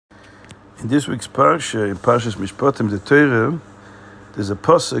In this week's parsha, in Parshas Mishpatim, the Torah, there's a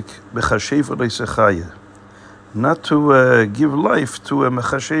pasuk mechashefa leisachaya, not to give life to a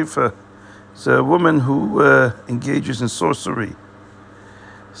mechashefa. It's a woman who engages in sorcery.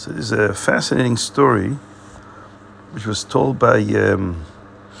 So there's a fascinating story which was told by Reb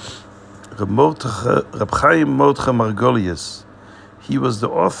Chaim Mordechai Margolius. He was the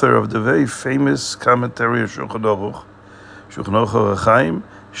author of the very famous commentary of Shulchan Aruch Chaim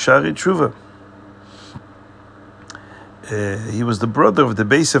Shari Tshuva. He was the brother of the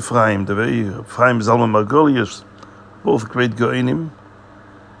Beis Ephraim, the very Ephraim Zalman Margolius, both great Goinim.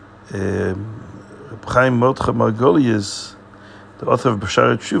 Reb Chaim Mordechai Margolius, the author of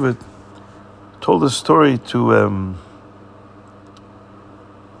Shari Tshuva, told a story to Reb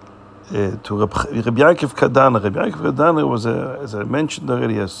Yaakov Kadana. Reb Yaakov Kadana was, as I mentioned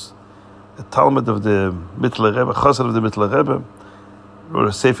already, as a Talmud of the Mittler Rebbe, Chassid of the Mittler Rebbe, wrote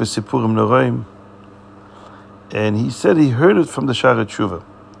a Sefer Sipurim Noraim, and he said he heard it from the Shari Tshuva.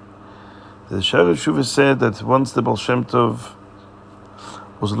 The Shari Tshuva said that once the Baal Shem Tov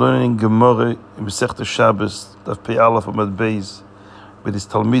was learning Gemara in Masechta Shabbos, Daf Pei Aleph Amud Beis, with his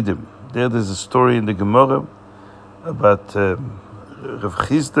Talmidim. There's a story in the Gemara about Rav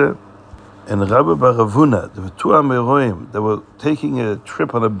Chizda and Rabbi Bar Ravuna. There were two Amoraim that were taking a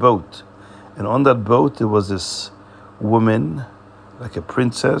trip on a boat, and on that boat there was this woman, like a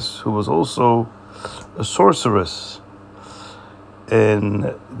princess, who was also a sorceress.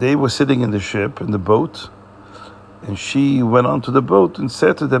 And they were sitting in the ship, in the boat, and she went onto the boat and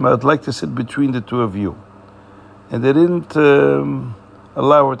said to them, "I'd like to sit between the two of you." And they didn't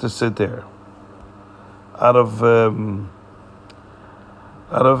allow her to sit there, out of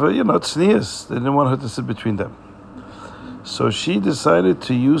tznius. They didn't want her to sit between them. So she decided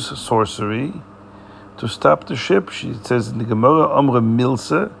to use sorcery to stop the ship. She says in the Gemara, Amre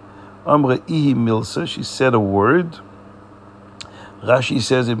Milsa, Amre Ihi Milsa. She said a word. Rashi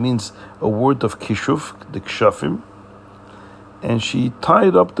says it means a word of kishuf, the kshafim. And she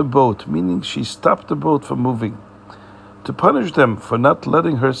tied up the boat, meaning she stopped the boat from moving, to punish them for not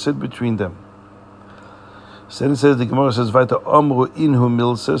letting her sit between them. So then it says, the Gemara says, Vaita Amru Inhu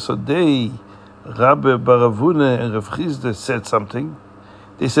Milsa. So they, Rabbi Bar Ravuna and Rav Chizda, said something.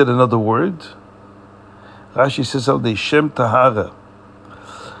 They said another word. Rashi says, they Shem Tahara.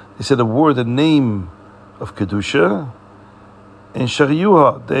 They said a word, a name of Kedusha. And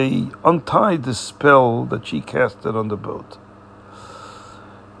Shariuha, they untied the spell that she casted on the boat.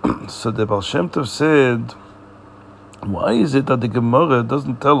 So the Baal Shem Tov said, why is it that the Gemara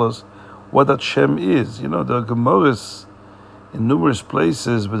doesn't tell us what that Shem is? You know, there are Gemaras in numerous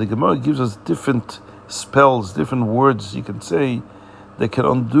places where the Gemara gives us different spells, different words you can say that can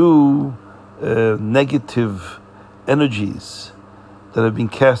undo negative energies that have been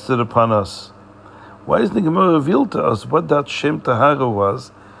casted upon us. Why isn't the Gemara revealed to us what that Shem Tahara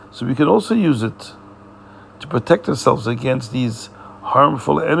was, so we can also use it to protect ourselves against these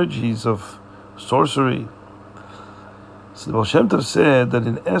harmful energies of sorcery? So the Baal Shem Tov said that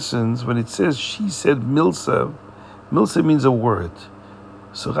in essence, when it says she said Milsa, Milsa means a word.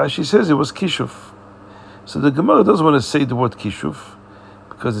 So Rashi says it was Kishuf. So the Gemara doesn't want to say the word Kishuf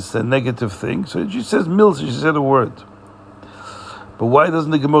because it's a negative thing. So she says Milsa, she said a word. But why doesn't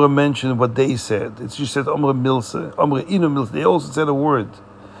the Gemara mention what they said? She said Amre Milsa, Amre Inu Milsa. They also said a word.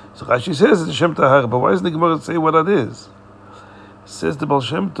 So Rashi says it's Shem Tahara, but why doesn't the Gemara say what that is? Says the Baal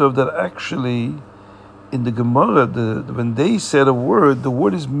Shem Tov that actually in the Gemara, when they said a word, the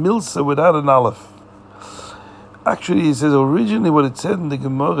word is Milsa without an aleph. Actually, he says originally what it said in the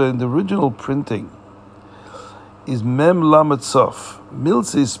Gemara, in the original printing, is Mem Lamed Sof.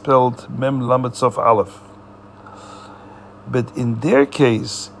 Milsa is spelled Mem Lamed Sof Aleph. But in their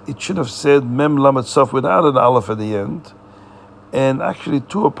case, it should have said Mem Lamed Sof without an aleph at the end, and actually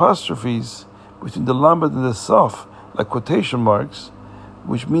two apostrophes between the Lamed and the Sof, like quotation marks,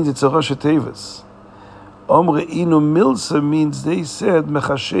 which means it's a Rosh Tevis. Omre Inu Milsa means they said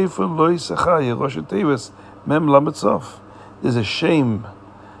Mechashefa Lo Yisachaya, Rosh Tevis, Mem Lamed Sof. There's a shame,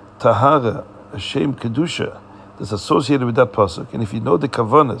 Tahara, a shame Kedusha, that's associated with that pasuk. And if you know the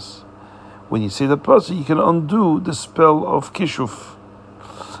Kavanas, when you say that pasuk, you can undo the spell of Kishuf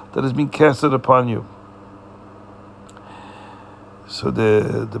that has been casted upon you. So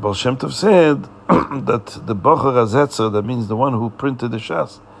the Baal Shem Tov said that the Bachar HaZetzer, that means the one who printed the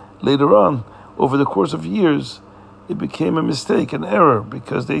Shas, later on, over the course of years, it became a mistake, an error,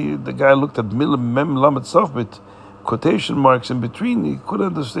 because the guy looked at Mem Lamed Sof with quotation marks in between. He couldn't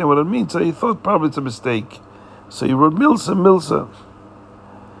understand what it means, so he thought probably it's a mistake. So he wrote Milsa.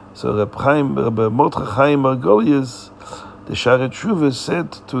 So Reb Mordechai Chaim Margolius, the Sha'arei Teshuva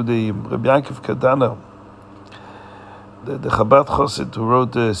said to the Rabbi Yaakov Kadana, the Chabad Chassid who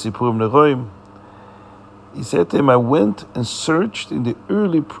wrote the Sipurim Neroim, he said to him, I went and searched in the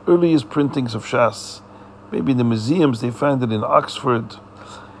earliest printings of Shas. Maybe in the museums they find it in Oxford.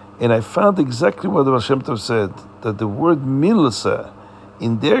 And I found exactly what the Baal Shem Tov said, that the word milsa,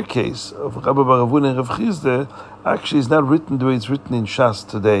 in their case, of Rabbi Baravun and Rav Chizde, actually is not written the way it's written in Shas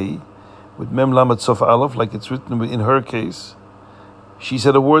today, with Mem Lamed Sof Aleph, like it's written in her case. She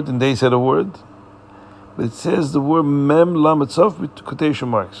said a word and they said a word. But it says the word Mem Lamed Sof with quotation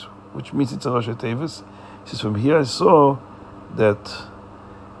marks, which means it's a Rosh Tevis. He says, from here I saw that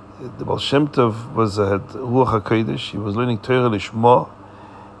the Baal Shem Tov had Ruach HaKodesh, he was learning Torah Lishma,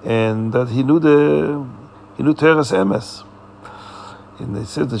 and that he knew Torah's emes. And they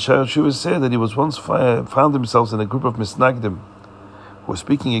said, the Sha'arei Teshuva said that he was once found himself in a group of Misnagdim who were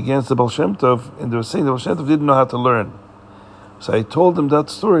speaking against the Baal Shem Tov, and they were saying the Baal Shem Tov didn't know how to learn. So I told them that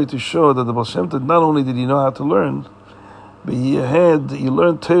story to show that the Baal Shem Tov, not only did he know how to learn, but he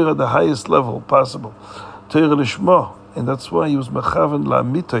learned Torah at the highest level possible, Torah Lishma, and that's why he was mechaven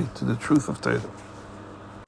la'amitay, to the truth of Torah.